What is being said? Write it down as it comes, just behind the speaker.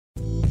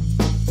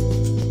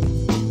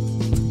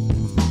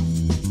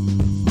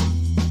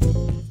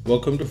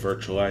Welcome to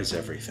Virtualize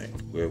Everything,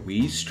 where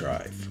we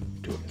strive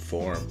to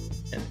inform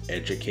and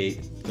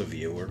educate the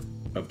viewer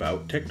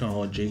about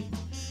technology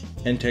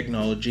and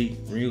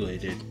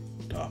technology-related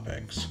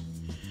topics.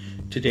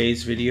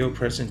 Today's video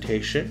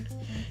presentation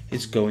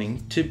is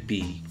going to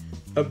be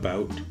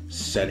about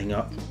setting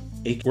up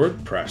a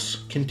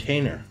WordPress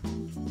container.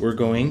 We're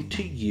going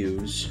to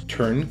use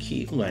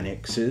Turnkey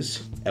Linux's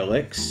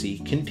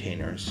LXC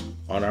containers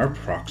on our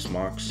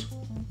Proxmox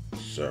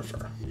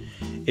server.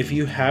 If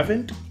you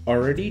haven't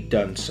already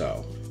done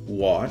so,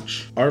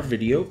 watch our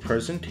video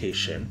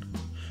presentation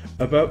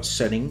about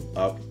setting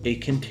up a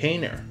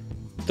container.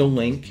 The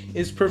link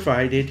is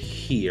provided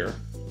here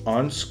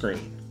on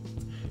screen,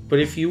 but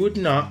if you would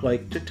not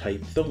like to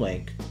type the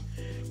link,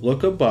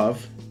 look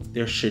above,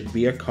 there should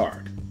be a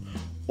card,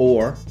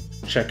 or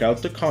check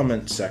out the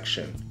comments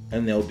section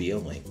and there'll be a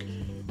link.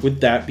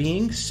 With that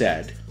being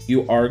said,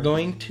 you are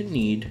going to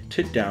need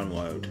to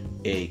download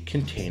a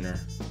container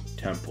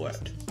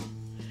template.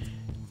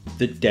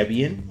 The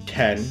Debian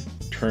 10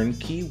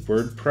 Turnkey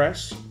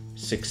WordPress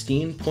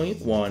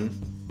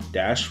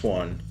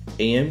 16.1-1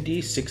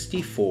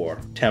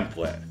 AMD64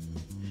 template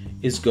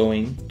is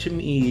going to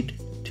need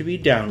to be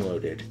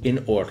downloaded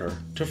in order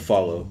to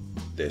follow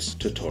this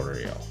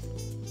tutorial.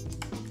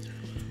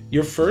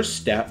 Your first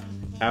step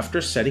after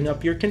setting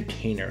up your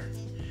container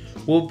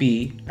will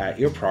be at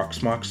your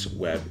Proxmox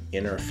web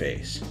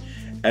interface.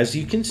 As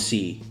you can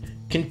see,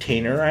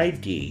 container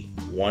ID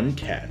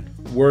 110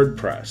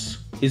 WordPress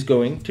is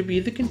going to be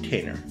the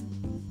container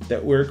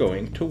that we're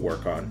going to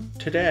work on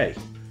today.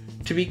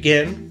 To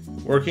begin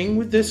working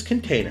with this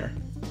container,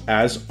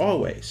 as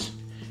always,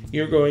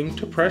 you're going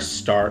to press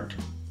Start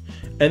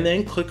and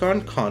then click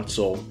on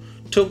Console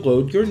to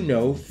load your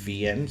No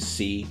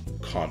VNC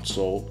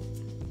console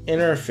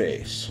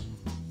interface.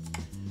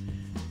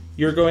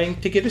 You're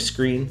going to get a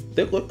screen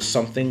that looks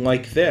something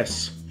like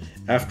this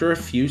after a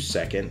few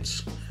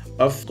seconds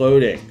of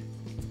loading.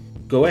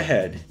 Go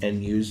ahead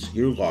and use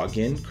your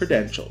login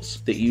credentials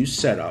that you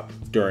set up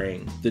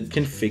during the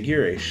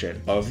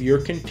configuration of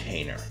your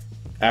container.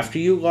 After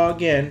you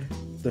log in,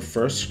 the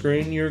first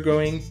screen you're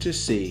going to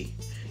see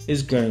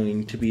is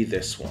going to be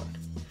this one.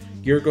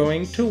 You're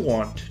going to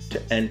want to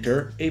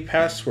enter a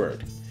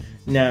password.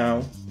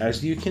 Now,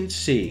 as you can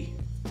see,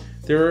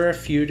 there are a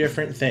few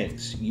different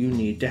things. You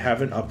need to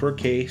have an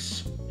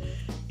uppercase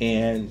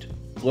and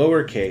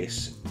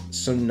lowercase,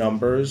 some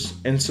numbers,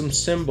 and some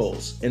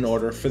symbols in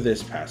order for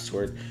this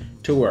password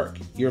to work.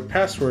 Your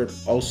password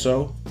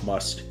also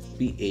must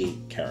be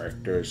 8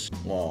 characters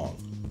long.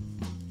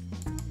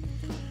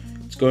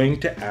 It's going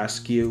to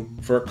ask you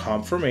for a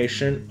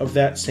confirmation of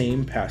that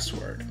same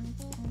password.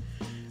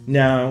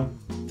 Now,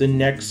 the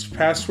next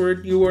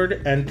password you are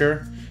to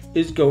enter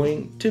is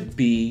going to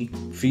be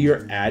for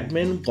your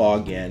admin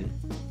login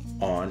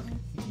on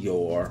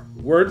your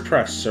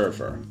WordPress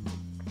server.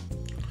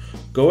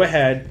 Go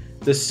ahead,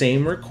 the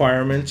same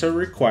requirements are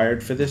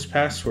required for this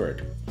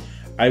password.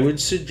 I would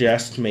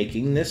suggest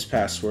making this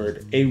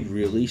password a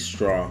really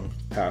strong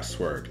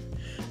password,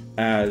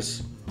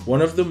 as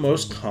one of the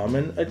most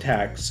common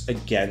attacks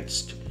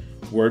against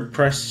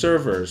WordPress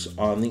servers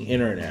on the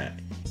internet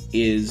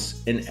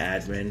is an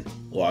admin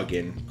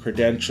login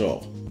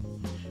credential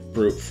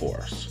brute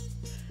force.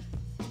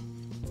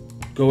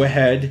 Go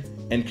ahead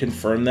and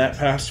confirm that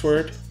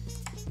password.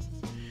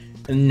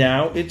 And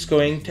now it's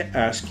going to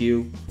ask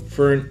you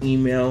for an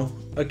email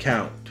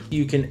account.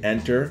 You can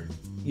enter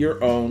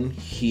your own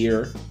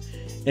here,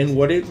 and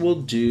what it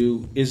will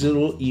do is it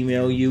will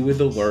email you with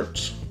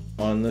alerts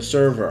on the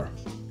server.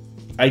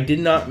 I did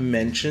not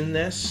mention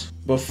this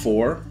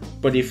before,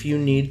 but if you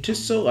need to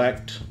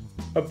select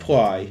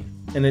apply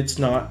and it's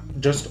not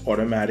just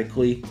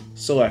automatically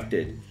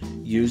selected,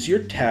 use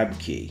your tab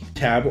key.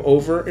 Tab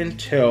over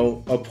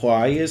until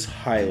apply is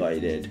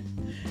highlighted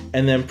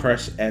and then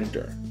press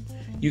enter.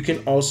 You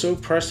can also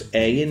press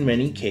A in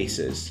many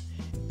cases,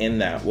 and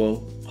that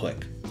will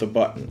click the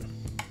button.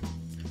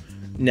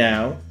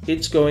 Now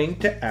it's going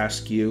to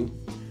ask you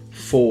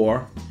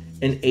for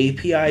an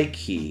API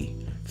key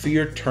for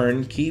your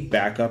turnkey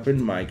backup and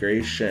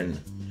migration.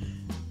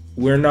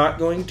 We're not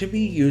going to be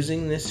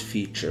using this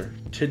feature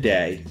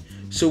today,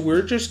 so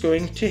we're just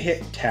going to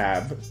hit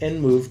tab and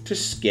move to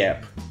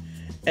skip,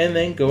 and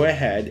then go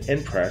ahead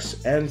and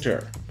press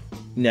enter.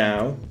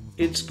 Now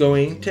it's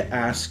going to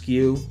ask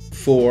you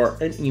for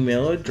an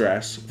email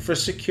address for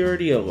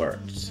security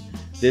alerts.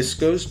 This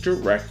goes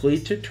directly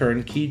to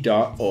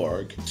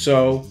turnkey.org,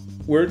 so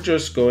we're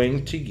just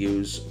going to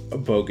use a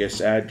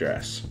bogus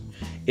address.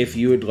 If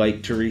you would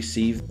like to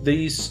receive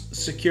these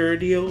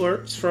security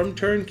alerts from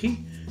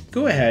Turnkey,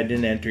 go ahead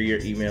and enter your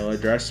email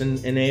address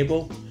and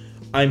enable.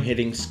 I'm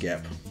hitting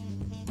skip.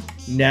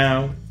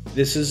 Now,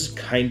 this is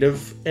kind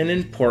of an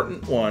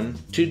important one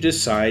to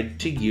decide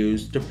to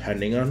use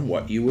depending on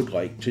what you would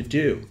like to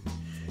do.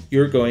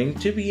 You're going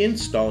to be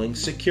installing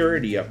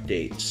security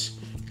updates.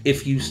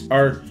 If you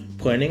are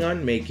planning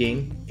on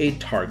making a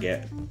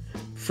target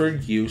for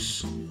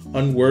use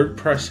on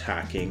WordPress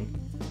hacking,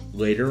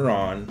 later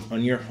on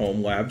your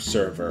home lab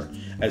server,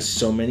 as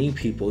so many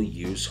people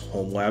use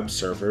home lab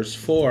servers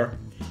for,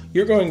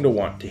 you're going to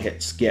want to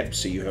hit skip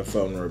so you have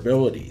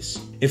vulnerabilities.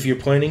 If you're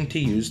planning to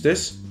use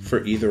this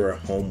for either a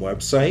home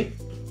website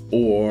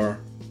or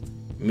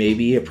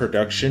maybe a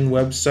production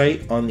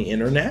website on the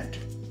internet,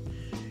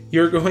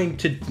 you're going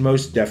to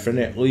most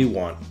definitely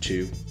want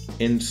to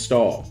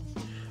install.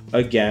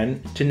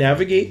 Again, to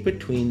navigate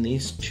between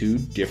these two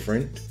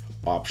different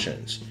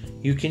options,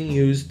 you can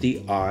use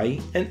the I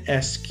and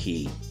S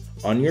key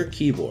on your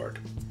keyboard,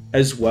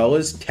 as well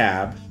as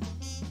Tab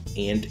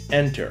and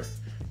Enter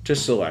to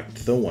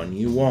select the one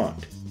you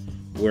want.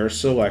 We're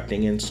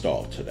selecting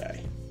Install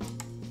today.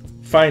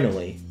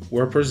 Finally,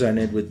 we're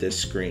presented with this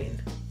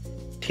screen.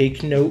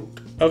 Take note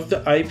of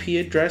the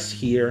IP address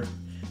here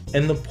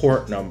and the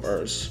port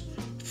numbers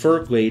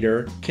for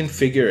later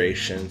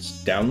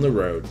configurations down the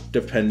road,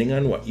 depending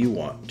on what you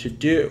want to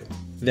do.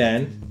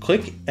 Then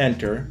click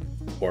Enter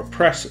or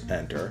press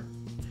Enter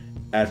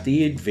at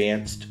the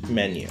Advanced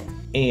menu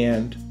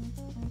and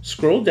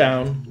scroll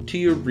down to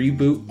your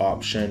Reboot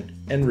option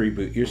and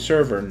reboot your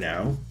server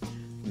now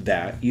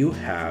that you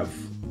have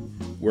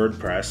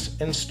WordPress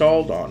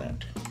installed on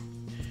it.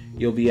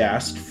 You'll be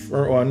asked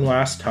for one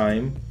last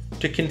time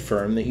to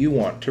confirm that you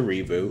want to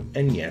reboot,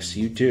 and yes,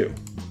 you do.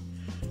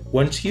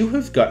 Once you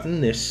have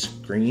gotten this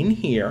screen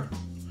here,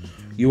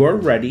 you are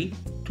ready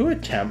to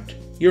attempt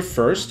your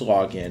first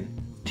login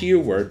to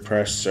your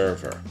WordPress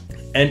server.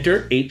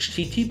 Enter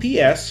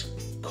https://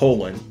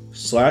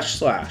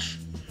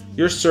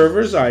 your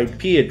server's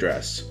IP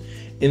address,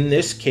 in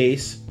this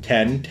case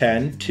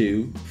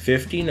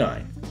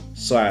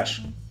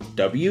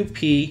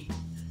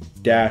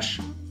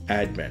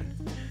 10.10.259/wp-admin.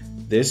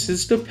 This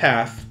is the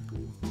path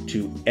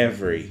to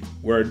every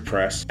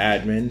WordPress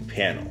admin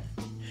panel.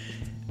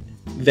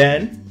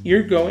 Then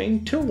you're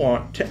going to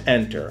want to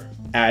enter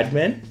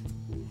admin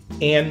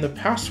and the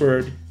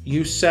password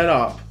you set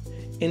up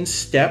in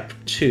step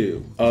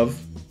 2 of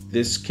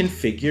this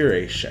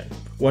configuration.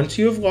 Once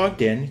you have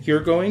logged in, you're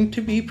going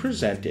to be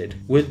presented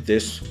with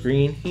this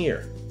screen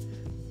here.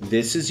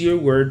 This is your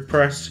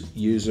WordPress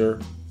user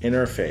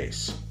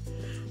interface.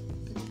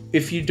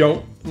 If you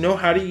don't know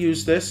how to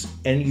use this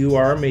and you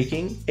are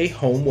making a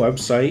home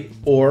website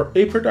or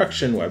a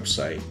production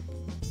website,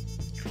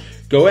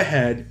 go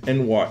ahead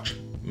and watch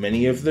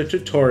many of the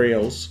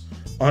tutorials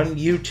on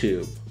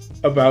YouTube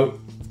about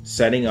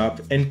setting up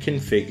and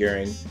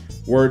configuring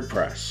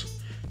WordPress.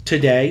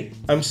 Today,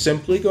 I'm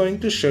simply going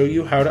to show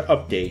you how to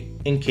update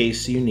in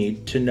case you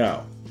need to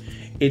know.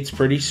 It's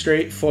pretty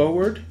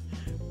straightforward,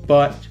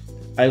 but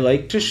I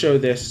like to show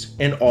this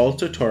in all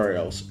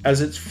tutorials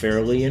as it's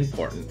fairly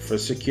important for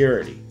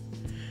security.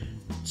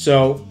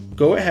 So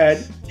go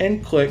ahead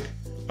and click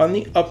on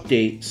the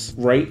updates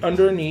right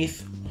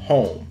underneath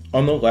Home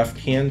on the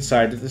left-hand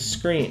side of the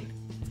screen.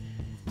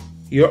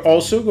 You're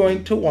also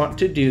going to want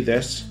to do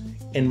this,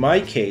 in my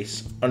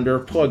case, under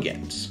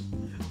Plugins,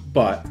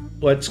 but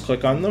let's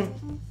click on the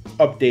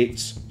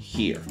updates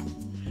here.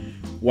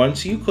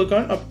 Once you click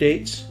on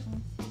updates,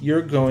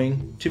 you're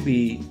going to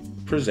be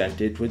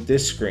presented with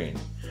this screen.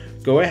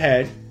 Go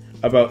ahead,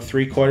 about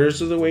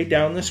 3/4 of the way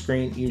down the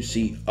screen, you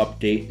see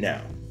Update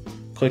Now.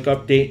 Click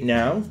Update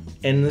Now,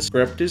 and the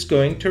script is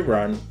going to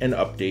run and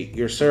update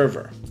your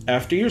server.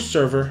 After your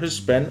server has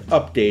been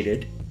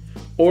updated,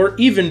 or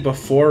even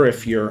before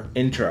if you're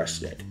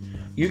interested,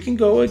 you can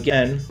go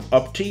again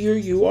up to your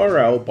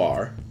URL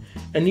bar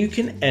and you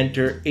can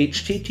enter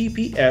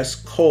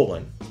https://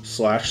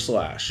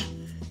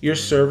 your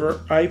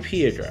server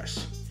IP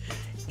address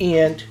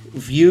and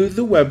view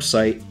the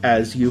website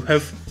as you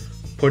have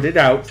put it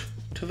out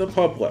to the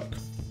public.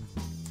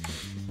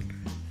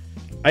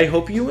 I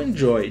hope you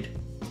enjoyed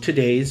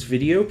today's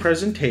video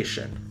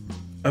presentation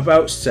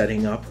about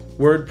setting up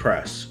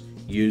WordPress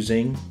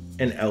using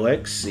an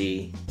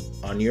LXC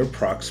on your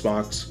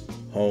Proxmox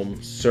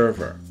home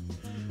server.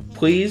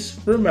 Please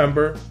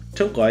remember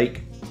to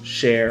like,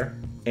 share,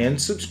 and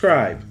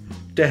subscribe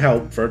to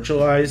help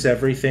Virtualize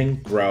Everything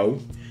grow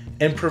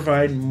and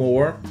provide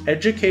more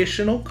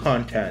educational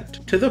content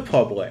to the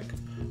public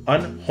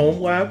on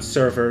home lab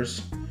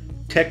servers,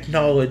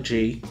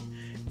 technology,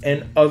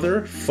 and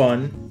other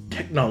fun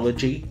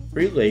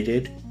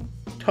technology-related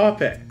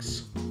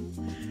topics.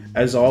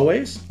 As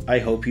always, I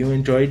hope you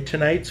enjoyed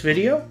tonight's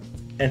video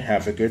and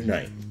have a good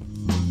night.